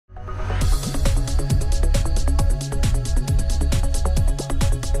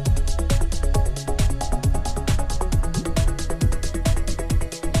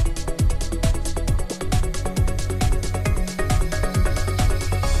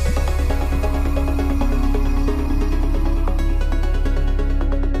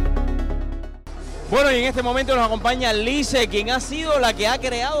Bueno, y en este momento nos acompaña Liz, quien ha sido la que ha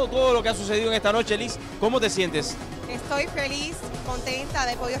creado todo lo que ha sucedido en esta noche. Liz, ¿cómo te sientes? Estoy feliz, contenta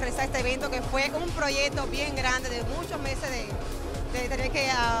de poder realizar este evento, que fue un proyecto bien grande de muchos meses de tener que,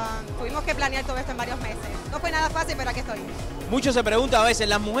 tuvimos que planear todo esto en varios meses. No fue nada fácil, pero aquí estoy. Muchos se preguntan a veces,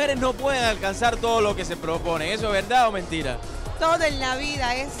 las mujeres no pueden alcanzar todo lo que se proponen. ¿Eso es verdad o mentira? Todo en la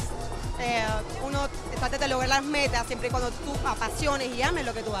vida es, uno trata de lograr las metas siempre y cuando tú apasiones y ames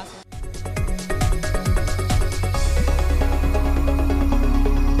lo que tú haces.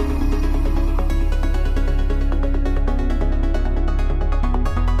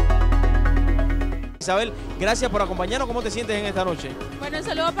 Isabel, gracias por acompañarnos. ¿Cómo te sientes en esta noche? Bueno, un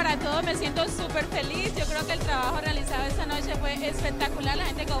saludo para todos, me siento súper feliz. Yo creo que el trabajo realizado esta noche fue espectacular. La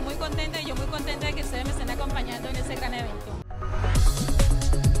gente quedó muy contenta y yo muy contenta de que ustedes me estén acompañando en este gran evento.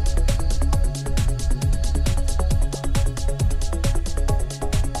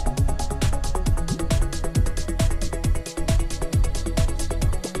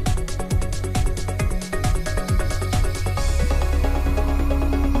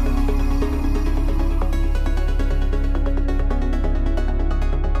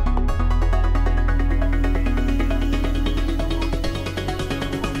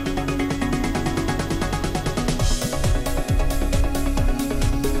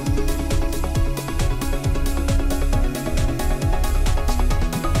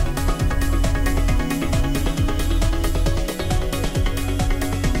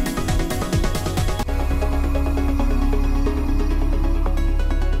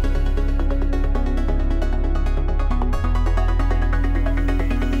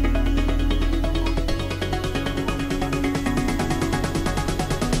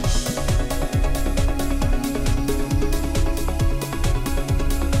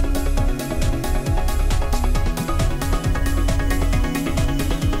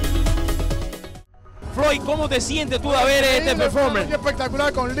 ¿Cómo te sientes tú de ver este performance?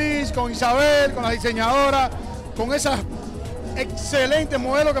 Espectacular con Liz, con Isabel, con la diseñadora, con esas excelentes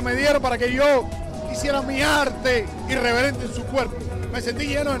modelos que me dieron para que yo hiciera mi arte irreverente en su cuerpo. Me sentí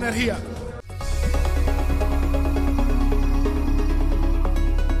lleno de energía.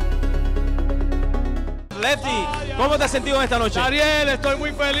 Lefty, ¿cómo te has sentido en esta noche? Dariel, estoy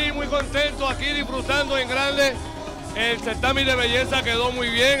muy feliz, muy contento aquí disfrutando en grande. El certamen de belleza quedó muy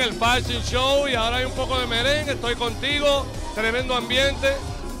bien, el fashion show, y ahora hay un poco de merengue. Estoy contigo, tremendo ambiente.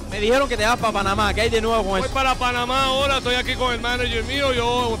 Me dijeron que te vas para Panamá, ¿qué hay de nuevo con eso? Voy para Panamá ahora, estoy aquí con el manager mío.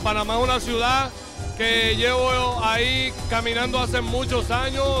 Panamá es una ciudad que llevo ahí caminando hace muchos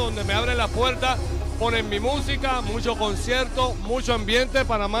años, donde me abren las puertas, ponen mi música, mucho concierto, mucho ambiente.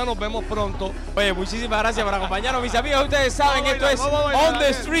 Panamá, nos vemos pronto. Oye, muchísimas gracias por acompañarnos, mis amigos. Ustedes saben, esto es On the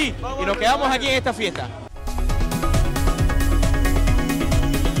Street y nos quedamos aquí en esta fiesta.